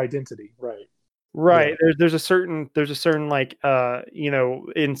give up your identity, right? Right. Yeah. There's a certain like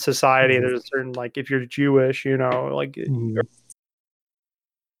in society there's a certain like if you're Jewish, like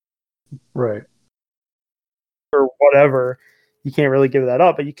right, or whatever, you can't really give that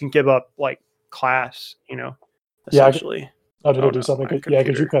up, but you can give up like class, essentially. Did I do something? Yeah,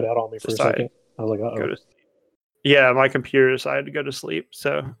 because you cut out on me for a second. I was like, yeah, my computer decided to go to sleep,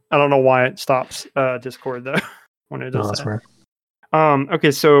 so I don't know why it stops Discord though when it does that. Fair.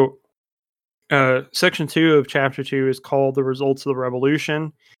 Okay, so section 2 of chapter 2 is called "The Results of the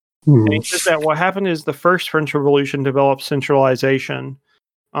Revolution." And it says that what happened is the first French Revolution developed centralization.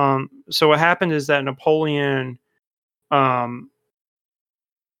 So what happened is that Napoleon,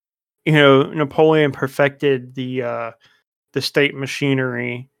 Napoleon perfected the state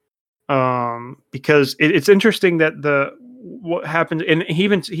machinery, because it's interesting that what happened, and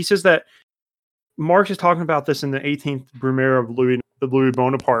he says that Marx is talking about this in the 18th Brumaire of Louis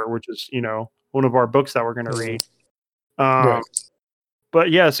Bonaparte, which is one of our books that we're going to read. Right. But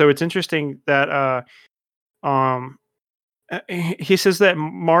yeah, so it's interesting that he says that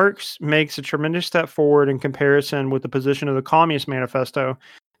Marx makes a tremendous step forward in comparison with the position of the Communist Manifesto.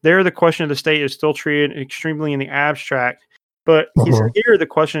 There, the question of the state is still treated extremely in the abstract, but he said here the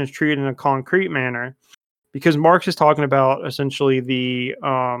question is treated in a concrete manner, because Marx is talking about essentially the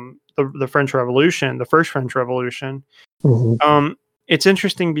French Revolution, the first French Revolution. it's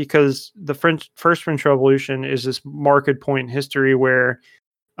interesting because the first French Revolution is this marked point in history where,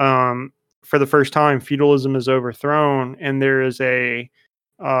 for the first time, feudalism is overthrown, and there is a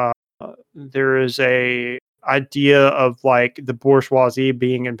idea of like the bourgeoisie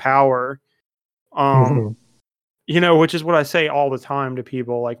being in power. Which is what I say all the time to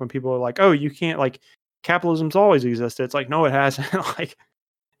people. Like when people are like, "Oh, you can't like capitalism's always existed." It's like, no, it hasn't. Like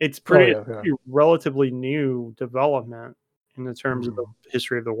it's pretty relatively new development in the terms of the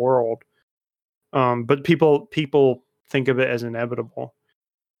history of the world. But people think of it as inevitable.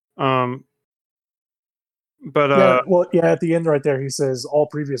 At the end right there, he says all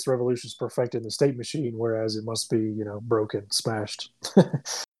previous revolutions perfected the state machine, whereas it must be, broken, smashed.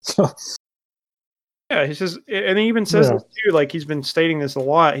 Yeah, he says, and he even says this too. Like he's been stating this a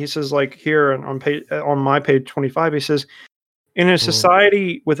lot. He says, like here on my page 25, he says, in a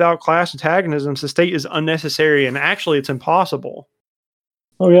society without class antagonisms, the state is unnecessary and actually it's impossible.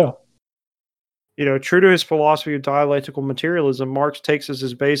 Oh yeah. True to his philosophy of dialectical materialism, Marx takes as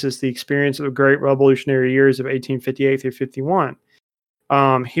his basis the experience of the great revolutionary years of 1858 through 51.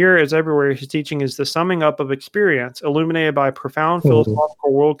 Here, as everywhere, his teaching is the summing up of experience, illuminated by a profound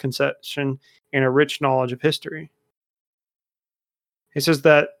philosophical world conception and a rich knowledge of history. He says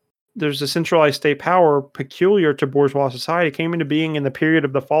that there's a centralized state power peculiar to bourgeois society came into being in the period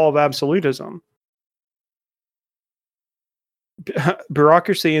of the fall of absolutism.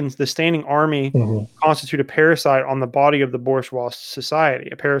 Bureaucracy and the standing army constitute a parasite on the body of the bourgeois society,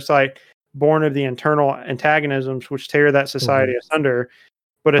 a parasite born of the internal antagonisms which tear that society asunder,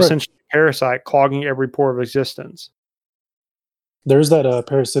 but essentially a parasite clogging every pore of existence. There's that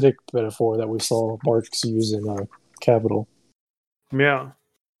parasitic metaphor that we saw Marx use in Capital. Yeah.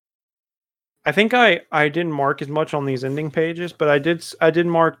 I think I didn't mark as much on these ending pages, but I did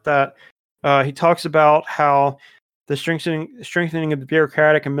mark that he talks about how the strengthening of the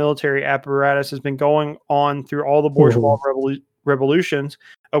bureaucratic and military apparatus has been going on through all the bourgeois revolutions,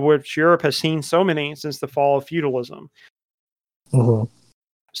 of which Europe has seen so many since the fall of feudalism.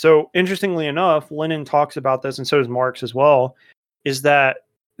 So, interestingly enough, Lenin talks about this, and so does Marx as well, is that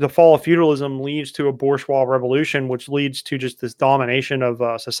the fall of feudalism leads to a bourgeois revolution, which leads to just this domination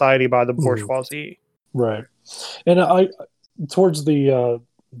of society by the bourgeoisie. Right. And I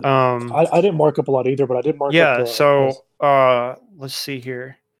didn't mark up a lot either, but I did mark up. Let's see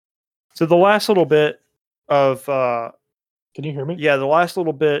here. So the last little bit of can you hear me? Yeah, the last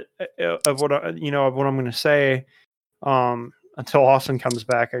little bit of what I'm going to say, until Austin comes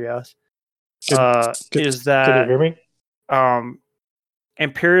back, I guess, is that can you hear me?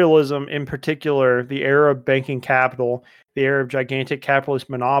 Imperialism, in particular, the era of banking capital, the era of gigantic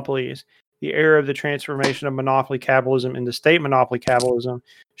capitalist monopolies, the era of the transformation of monopoly capitalism into state monopoly capitalism,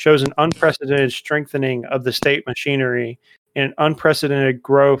 shows an unprecedented strengthening of the state machinery and an unprecedented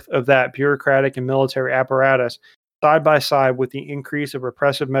growth of that bureaucratic and military apparatus, side by side with the increase of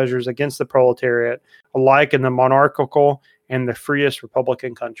repressive measures against the proletariat, alike in the monarchical and the freest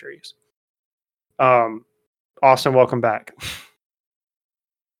republican countries. Austin, welcome back.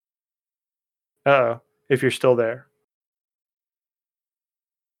 If you're still there.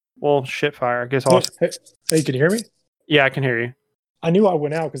 Well, shit fire. I guess Austin. Hey, can you hear me? Yeah, I can hear you. I knew I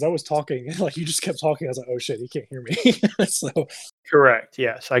went out because I was talking, and like you just kept talking. I was like, "Oh shit, he can't hear me." So correct.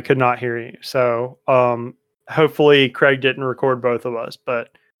 Yes, I could not hear you. So, hopefully, Craig didn't record both of us, but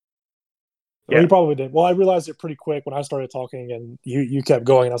yeah, well, he probably did. Well, I realized it pretty quick when I started talking, and you kept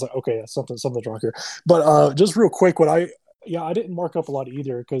going. And I was like, "Okay, something's wrong here." But just real quick, I didn't mark up a lot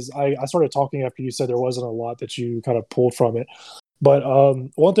either because I started talking after you said there wasn't a lot that you kind of pulled from it. But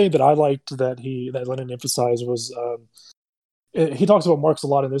one thing that I liked that Lenin emphasized was he talks about Marx a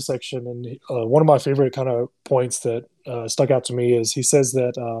lot in this section, and one of my favorite kind of points that stuck out to me is he says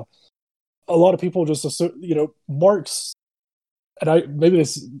that a lot of people just assume, Marx, and maybe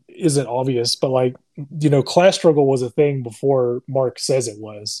this isn't obvious, but like class struggle was a thing before Marx says it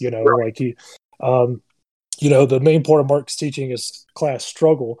was. Right. Like he, the main part of Marx's teaching is class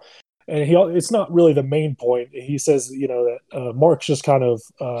struggle. And it's not really the main point. He says, that Marx just kind of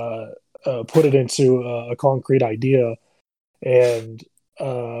put it into a concrete idea and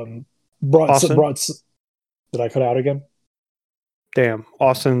brought. Did I cut out again? Damn,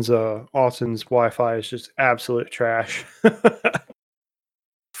 Austin's Wi-Fi is just absolute trash.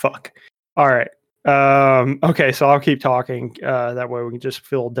 Fuck. All right. Okay, so I'll keep talking. That way we can just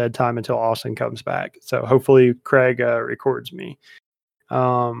fill dead time until Austin comes back. So hopefully Craig records me.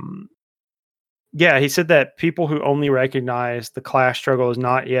 Yeah, he said that people who only recognize the class struggle is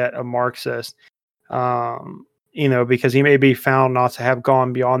not yet a Marxist, because he may be found not to have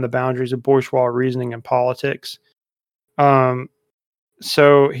gone beyond the boundaries of bourgeois reasoning and politics.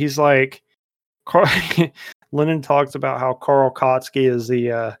 so he's like, Lenin talks about how Karl Kautsky is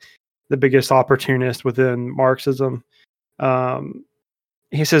the biggest opportunist within Marxism.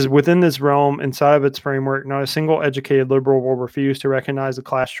 He says, within this realm, inside of its framework, not a single educated liberal will refuse to recognize the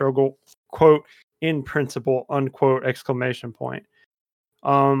class struggle, quote, in principle, unquote, exclamation point.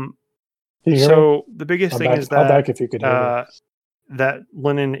 So the biggest thing is that, if you could hear that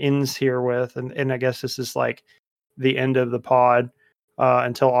Lenin ends here with, and I guess this is like the end of the pod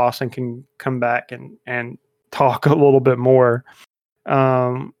until Austin can come back and talk a little bit more.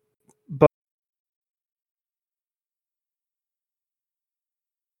 But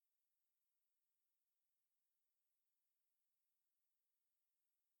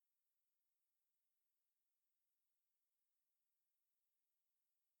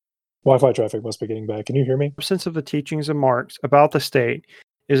Wi-Fi traffic must be getting back. Can you hear me? The sense of the teachings of Marx about the state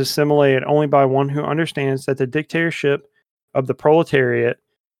is assimilated only by one who understands that the dictatorship of the proletariat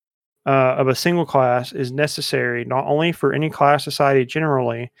of a single class is necessary not only for any class society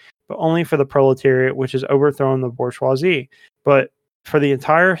generally, but only for the proletariat which has overthrown the bourgeoisie, but for the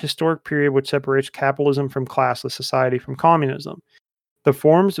entire historic period which separates capitalism from classless society from communism. The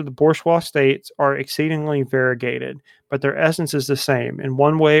forms of the bourgeois states are exceedingly variegated, but their essence is the same. In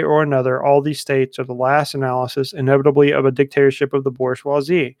one way or another, all these states are the last analysis, inevitably, of a dictatorship of the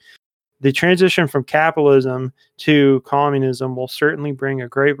bourgeoisie. The transition from capitalism to communism will certainly bring a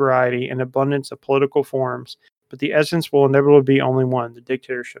great variety and abundance of political forms, but the essence will inevitably be only one, the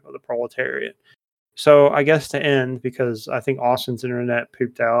dictatorship of the proletariat. So I guess to end, because I think Austin's internet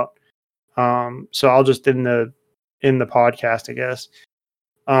pooped out, so I'll just end the podcast, I guess.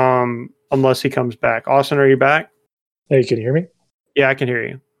 Unless he comes back. Austin, are you back? Hey, can you hear me? Yeah, I can hear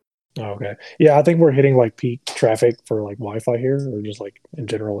you. Oh, okay. Yeah, I think we're hitting like peak traffic for like Wi-Fi here, or just like in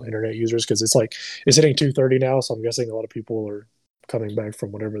general internet users, because it's hitting 2:30 now, so I'm guessing a lot of people are coming back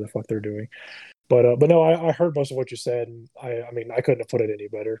from whatever the fuck they're doing. But no, I heard most of what you said, and I mean I couldn't have put it any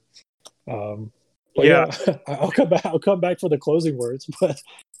better. But yeah, I'll come back for the closing words, but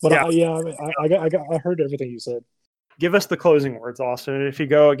yeah. I heard everything you said. Give us the closing words, Austin. And if you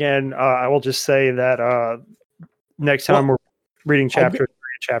go again, I will just say that next time we're reading chapter 3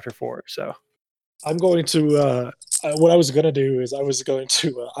 and chapter 4. So I'm going to what I was going to do is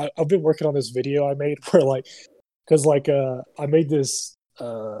I've been working on this video I made where I made this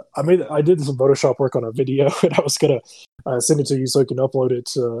I did some Photoshop work on a video, and I was gonna send it to you so you can upload it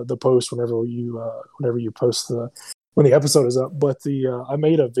to the post whenever you post when the episode is up. But I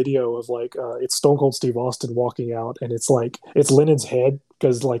made a video of it's Stone Cold Steve Austin walking out, and it's Lenin's head,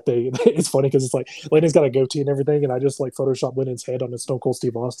 because it's funny because it's like Lenin's got a goatee and everything, and I just Photoshop Lenin's head on Stone Cold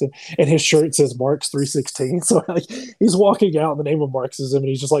Steve Austin, and his shirt says Marx 316. So he's walking out in the name of Marxism, and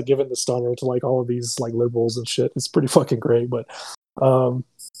he's just giving the stunner to all of these liberals and shit. It's pretty fucking great. But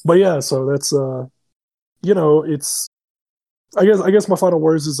yeah, so that's it's I guess my final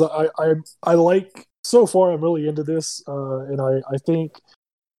words is I like, so far I'm really into this, and I think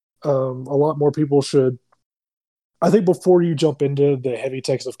a lot more people should. I think before you jump into the heavy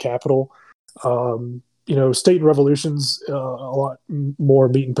text of Capital, State and Revolution's a lot more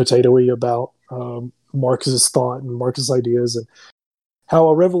meat and potatoey about Marx's thought and Marx's ideas, and how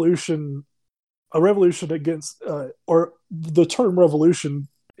a revolution against or the term revolution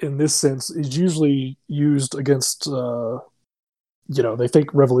in this sense is usually used against they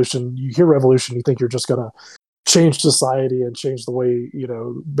think revolution, you hear revolution, you think you're just gonna change society and change the way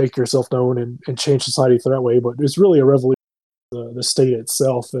make yourself known and change society that way, but it's really a revolution, the state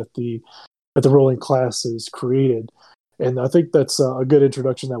itself that the ruling class is created. And I think that's a good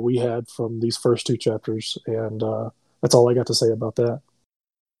introduction that we had from these first two chapters, and that's all I got to say about that.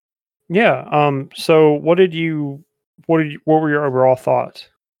 Yeah. So what were your overall thoughts?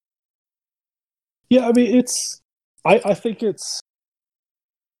 Yeah, I mean, I think it's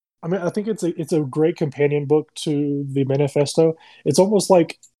a great companion book to the manifesto. It's almost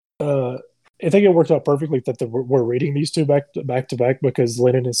like I think it worked out perfectly that we're reading these two back to back, because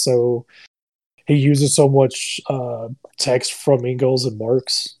Lenin is he uses so much text from Engels and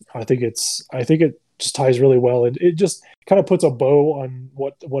Marx. I think it just ties really well, and it just kind of puts a bow on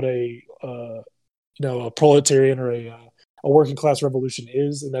what a proletarian or a working class revolution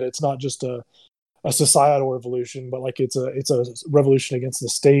is, and that it's not just a societal revolution, but it's a revolution against the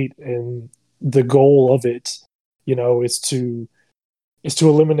state, and the goal of it, is to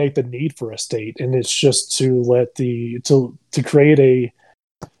eliminate the need for a state, and it's just to create a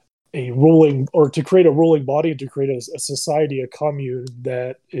ruling body, and to create a society, a commune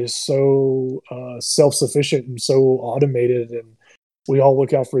that is so self-sufficient and so automated, and we all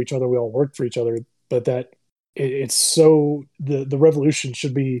look out for each other, we all work for each other, but that it's so the revolution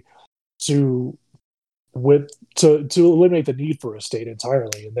should be to to eliminate the need for a state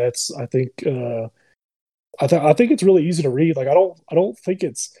entirely, and that's I think I think it's really easy to read. Like I don't think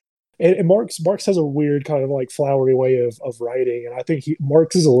it's and Marx has a weird kind of like flowery way of writing, and I think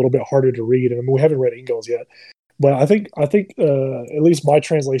Marx is a little bit harder to read. And I mean, we haven't read Engels yet, but I think at least my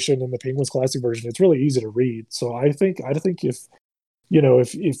translation in the Penguins Classic version, it's really easy to read. So I think if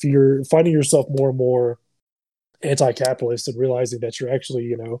if you're finding yourself more and more anti-capitalist and realizing that you're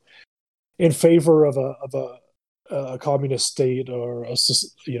actually in favor of a communist state or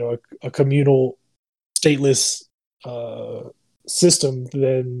a communal stateless system,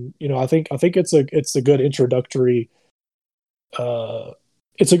 then I think it's a good introductory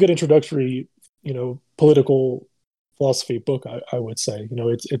political philosophy book. I would say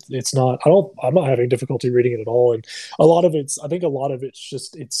it's not I'm not having difficulty reading it at all, and a lot of it's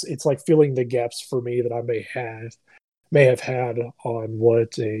just it's like filling the gaps for me that I may have had on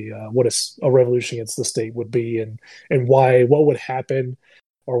what a revolution against the state would be, and what would happen,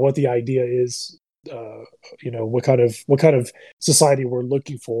 or what the idea is, what kind of society we're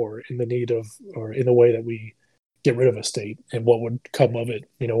looking for in the need of, or in the way that we get rid of a state, and what would come of it,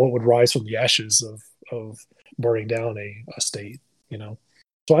 what would rise from the ashes of burning down a state.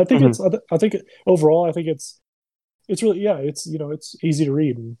 So I think I think overall I think it's really, it's easy to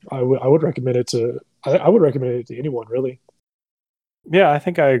read, and I would recommend it to anyone, really. Yeah, I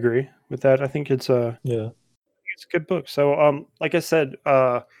think I agree with that. I think it's a good book. So like I said,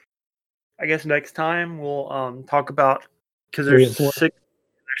 I guess next time we'll talk about, because there's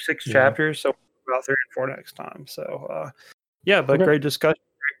six chapters, so about 3 and 4 next time. So but great discussion,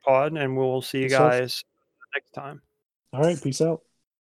 great pod, and we'll see you guys next time. All right, peace out.